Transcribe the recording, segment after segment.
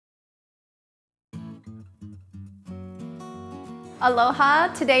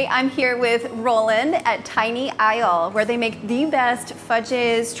Aloha. Today I'm here with Roland at Tiny Isle, where they make the best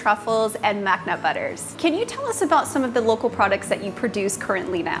fudges, truffles, and macnut butters. Can you tell us about some of the local products that you produce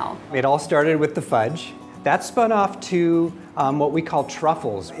currently now? It all started with the fudge. That spun off to what we call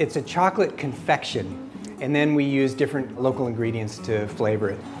truffles. It's a chocolate confection, and then we use different local ingredients to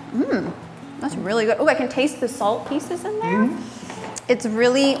flavor it. That's really good. Oh, I can taste the salt pieces in there. It's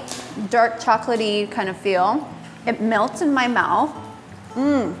really dark chocolatey kind of feel. It melts in my mouth.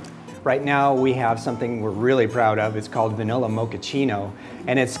 Right now we have something we're really proud of. It's called Vanilla Mochaccino,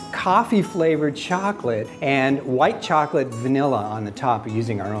 and it's coffee flavored chocolate and white chocolate vanilla on the top,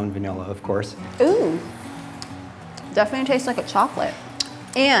 using our own vanilla, of course. Ooh, definitely tastes like a chocolate.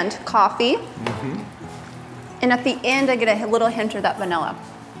 And coffee. And at the end I get a little hint of that vanilla.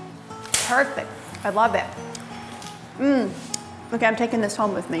 Perfect, I love it. Okay, I'm taking this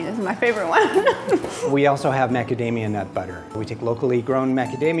home with me. This is my favorite one. We also have macadamia nut butter. We take locally grown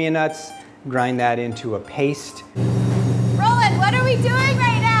macadamia nuts, grind that into a paste. Roland, what are we doing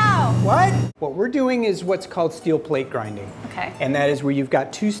right now? What? What we're doing is what's called steel plate grinding. Okay. And that is where you've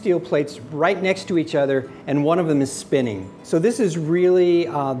got two steel plates right next to each other and one of them is spinning. So this is really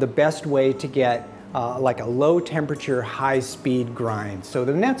the best way to get like a low temperature, high speed grind. So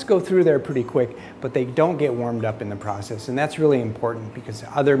the nuts go through there pretty quick, but they don't get warmed up in the process. And that's really important because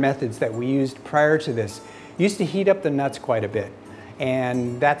other methods that we used prior to this used to heat up the nuts quite a bit.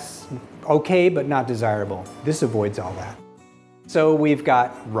 And that's okay, but not desirable. This avoids all that. So we've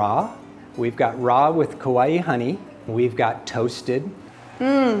got raw with Kauai honey, we've got toasted.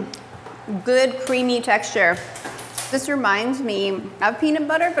 Good creamy texture. This reminds me of peanut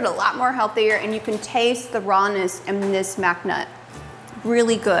butter, but a lot more healthier, and you can taste the rawness in this macnut.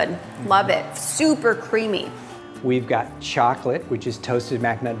 Really good, love it, super creamy. We've got chocolate, which is toasted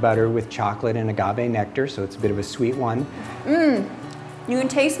macnut butter with chocolate and agave nectar, so it's a bit of a sweet one. You can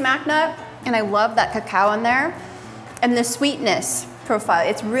taste macnut, and I love that cacao in there, and the sweetness profile,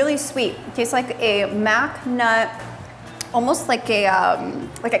 it's really sweet. It tastes like a macnut, almost like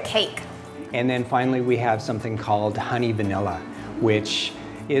a cake. And then finally we have something called honey vanilla, which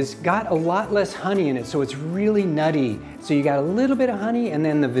is got a lot less honey in it, so it's really nutty. So you got a little bit of honey and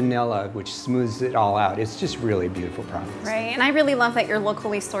then the vanilla, which smooths it all out. It's just really beautiful product. Right, and I really love that you're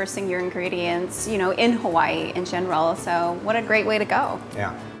locally sourcing your ingredients, you know, in Hawaii in general, so what a great way to go.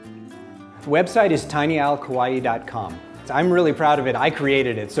 Yeah. The website is tinyisleKauai.com. I'm really proud of it. I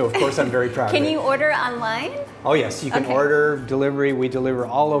created it, so of course I'm very proud of it. Can you order online? Oh yes, you can order, delivery. We deliver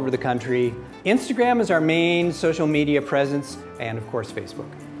all over the country. Instagram is our main social media presence, and of course Facebook.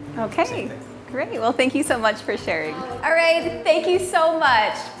 Okay, great. Well, thank you so much for sharing. All right, thank you so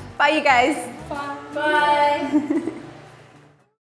much. Bye, you guys. Bye. Bye.